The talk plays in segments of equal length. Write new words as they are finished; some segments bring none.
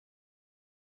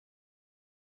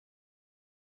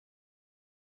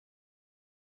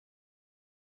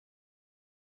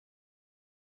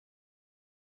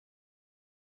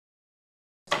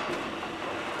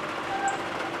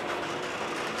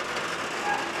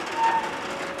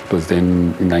It was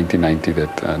then in 1990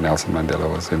 that Nelson Mandela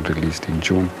was then released in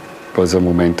June. It was a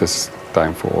momentous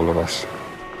time for all of us.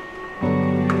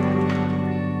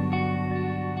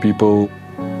 People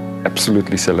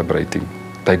absolutely celebrating.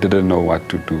 They didn't know what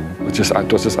to do. It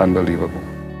was just unbelievable.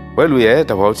 Well, we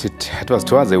heard about it. It was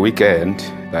towards the weekend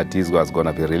that he was going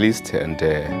to be released, and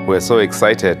we were so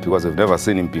excited because we've never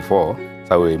seen him before.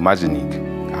 So we were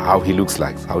imagining how he looks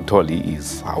like, how tall he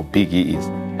is, how big he is.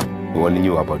 We only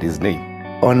knew about his name.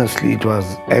 Honestly, it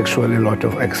was actually a lot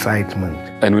of excitement.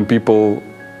 And when people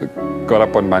got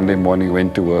up on Monday morning,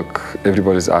 went to work,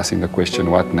 everybody's asking the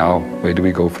question, what now? Where do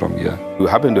we go from here? We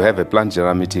happened to have a plant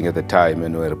general meeting at the time,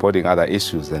 and we were reporting other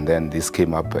issues, and then this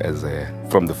came up as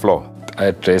from the floor. I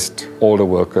addressed all the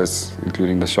workers,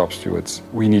 including the shop stewards.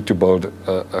 We need to build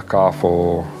a car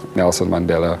for Nelson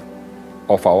Mandela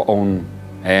of our own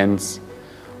hands,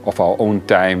 of our own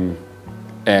time,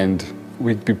 and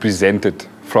we'd be presented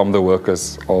from the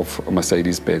workers of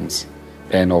Mercedes-Benz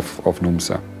and of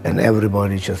NUMSA. And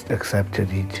everybody just accepted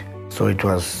it. So it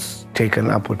was taken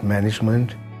up with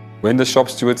management. When the shop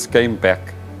stewards came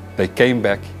back, they came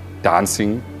back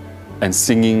dancing and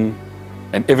singing,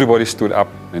 and everybody stood up,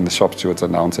 and the shop stewards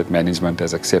announced that management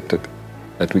has accepted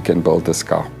that we can build this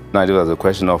car. Now it was a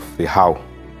question of the how.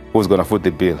 Who's going to foot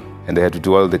the bill? And they had to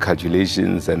do all the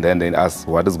calculations, and then they asked,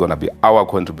 what is going to be our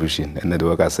contribution? And then the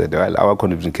worker said, well, our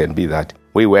contribution can be that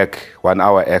we work 1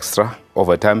 hour extra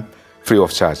overtime, free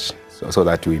of charge, so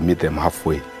that we meet them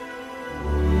halfway.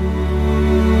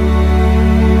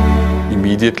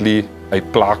 Immediately, a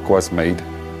plaque was made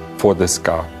for this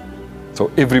car.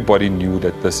 So everybody knew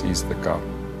that this is the car.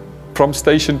 From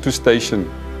station to station,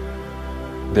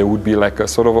 there would be like a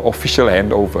sort of official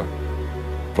handover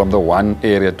from the one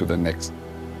area to the next.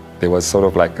 There was sort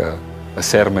of like a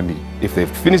ceremony. If they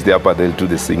finish their part, they'll do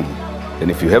the singing. And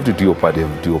if you have to do your part, you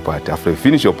have to do your part. After you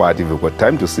finish your part, if you've got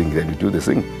time to sing, then you do the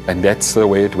singing. And that's the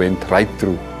way it went right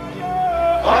through.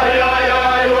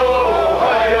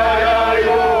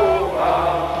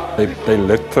 They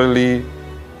literally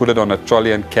put it on a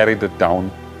trolley and carried it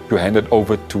down to hand it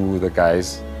over to the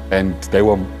guys. And they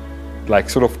were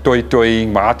like sort of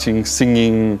toying, marching,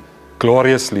 singing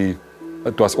gloriously.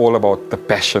 It was all about the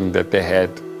passion that they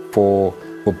had for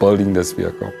building this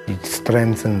vehicle. It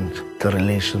strengthened the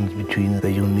relations between the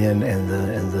union and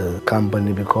the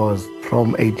company, because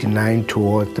from '89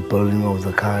 towards the building of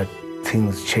the car,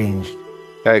 things changed.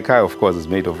 A car, of course, is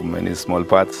made of many small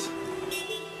parts,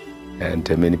 and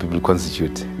many people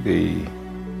constitute the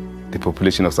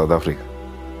population of South Africa.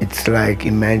 It's like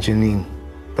imagining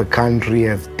the country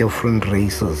as different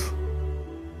races,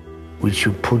 which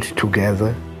you put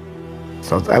together.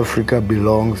 South Africa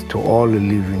belongs to all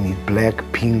living, black,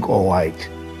 pink or white.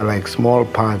 Like small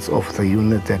parts of the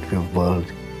unit that we've built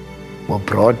were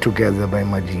brought together by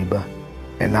Madiba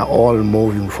and are all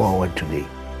moving forward today.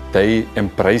 They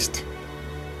embraced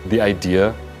the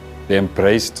idea, they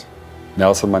embraced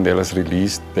Nelson Mandela's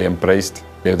release, they embraced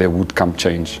there would come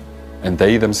change. And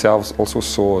they themselves also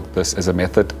saw this as a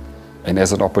method and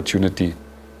as an opportunity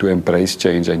to embrace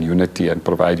change and unity and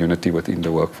provide unity within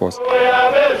the workforce.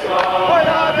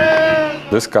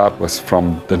 This card was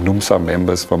from the NUMSA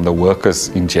members, from the workers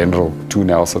in general, to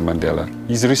Nelson Mandela.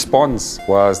 His response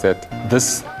was that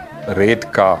this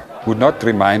red car would not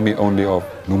remind me only of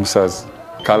NUMSA's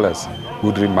colors,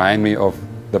 would remind me of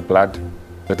the blood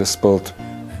that is spilled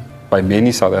by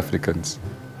many South Africans,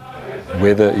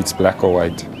 whether it's black or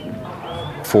white,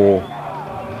 for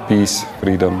peace,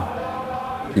 freedom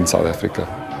in South Africa.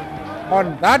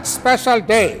 On that special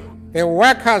day, the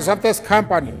workers of this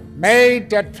company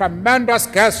made a tremendous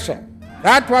gesture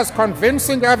that was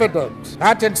convincing evidence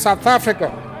that in South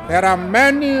Africa there are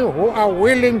many who are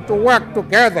willing to work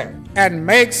together and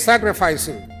make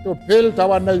sacrifices to build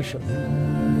our nation.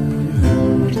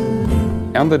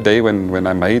 On the day when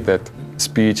I made that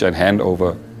speech and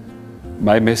handover,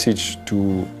 my message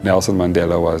to Nelson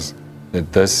Mandela was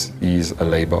that this is a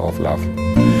labor of love.